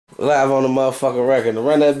Live on the motherfucking record. To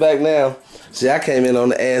run that back now. See, I came in on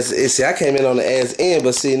the ass. See, I came in on the ass end,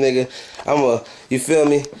 but see, nigga, you feel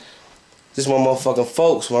me? This my motherfucking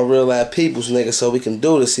folks, my real life peoples, nigga, so we can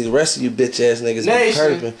do this. See, the rest of you bitch ass niggas be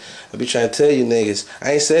perping. I be trying to tell you niggas,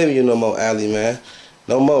 I ain't saving you no more, Ali, man.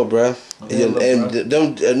 No more, bruh. And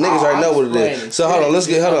them niggas already know what it is. So hold on, let's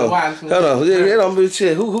get hold on. It don't be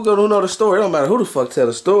shit. Who know the story? It don't matter who the fuck tell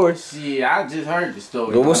the story. See, I just heard the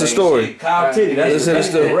story. But what's the story? Kyle Titty. That's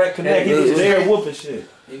the direct connect. He was there whooping shit.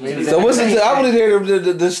 So what's the? I want to hear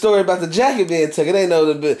the story about the jacket being took. It ain't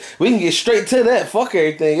no. We can get straight to that. Fuck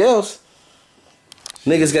everything else.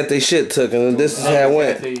 Niggas got their shit took, and this is how it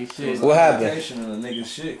went. What happened?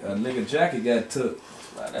 A nigga jacket got took.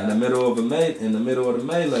 In the middle of the melee.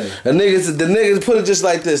 The niggas put it just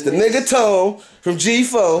like this. The nigga Tone from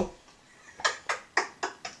G4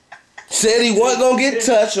 said he wasn't gonna get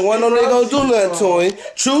touched and wasn't no nigga gonna do nothing to him.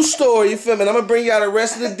 True story, you feel me? And I'm gonna bring y'all the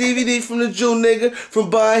rest of the DVD from the Jew nigga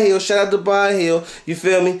from Bond Hill. Shout out to Bond Hill. You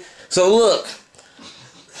feel me? So look,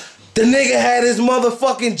 the nigga had his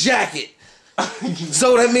motherfucking jacket.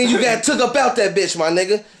 So that means you got took up out that bitch, my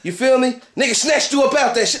nigga. You feel me? Nigga snatched you up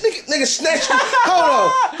out that shit. Nigga snatched you.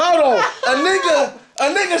 Hold on. A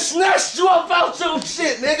nigga snatched you up out your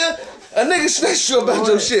shit, nigga. A nigga snatched you up out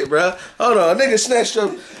your shit, bro. Hold on. A nigga snatched you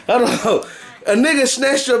up. Hold on. A nigga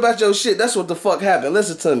snatched you up out your shit. That's what the fuck happened.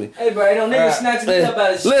 Listen to me. Hey, bro, no nigga snatched me up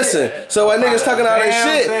out of shit. Listen. So while niggas talking all that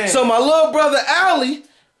shit. So my little brother Ali,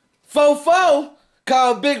 Fofo,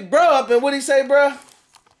 called Big Bro up, and what'd he say, bro?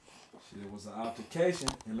 Altercation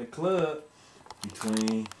in the club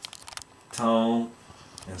between Tone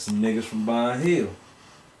and some niggas from Bond Hill.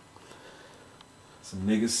 Some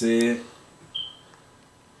niggas said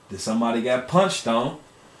that somebody got punched on.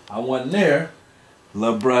 I wasn't there.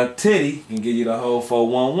 Lil' bruh Titty can give you the whole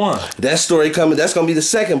 411. That story coming. That's gonna be the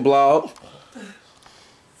second blog.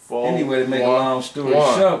 Anyway, to make a long story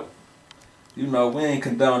short, you know we ain't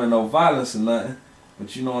condoning no violence or nothing,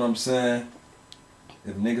 but you know what I'm saying.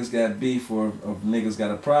 If niggas got beef or if niggas got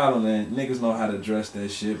a problem, then niggas know how to address that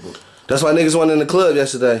shit. But that's why niggas went in the club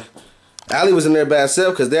yesterday. Ali was in there by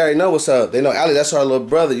herself because they already know what's up. They know Ali, that's our little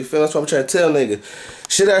brother. You feel? That's what I'm trying to tell niggas.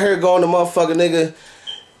 Shit out here going to motherfucker nigga.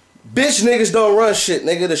 Bitch niggas don't run shit,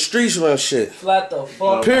 nigga. The streets run shit. Flat the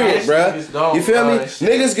fuck. Period, bruh. You feel me?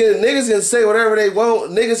 Niggas can say whatever they want.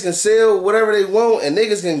 Niggas can sell whatever they want, and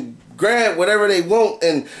niggas can grab whatever they want.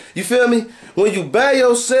 And you feel me? When you by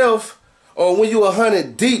yourself. Or when you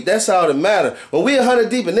 100 deep, that's all that matter. When we 100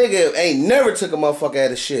 deep, a nigga ain't never took a motherfucker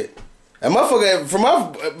out of shit. And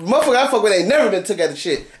motherfucker I fuck with ain't never been took out of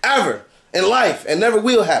shit. Ever. In life. And never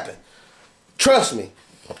will happen. Trust me.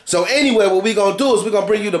 So anyway, what we gonna do is we gonna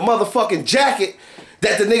bring you the motherfucking jacket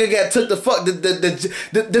that the nigga got took the fuck the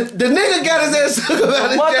nigga got his ass took about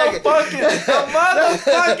his jacket.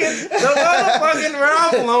 The motherfucking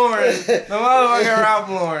Ralph Lauren. The motherfucking Ralph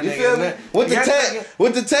Lauren. You feel me?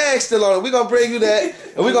 With the tag still on it. We gonna bring you that.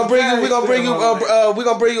 And we gonna bring you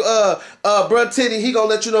bruh Titty. He gonna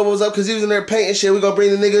let you know what was up because he was in there painting shit. We gonna bring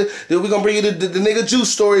you the nigga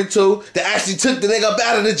juice story too that actually took the nigga up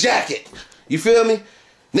out of the jacket. You feel me?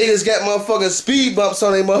 Niggas got motherfucking speed bumps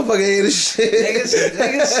on their motherfucking head and shit.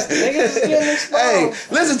 Niggas getting exposed. Hey,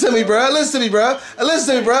 listen to me, bro. I'm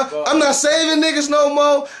not saving niggas no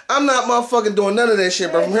more. I'm not motherfucking doing none of that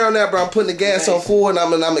shit, bro. From here on out, bro, I'm putting the gas on forward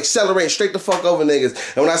and I'm accelerating straight the fuck over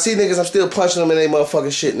niggas. And when I see niggas, I'm still punching them in their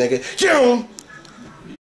motherfucking shit, nigga.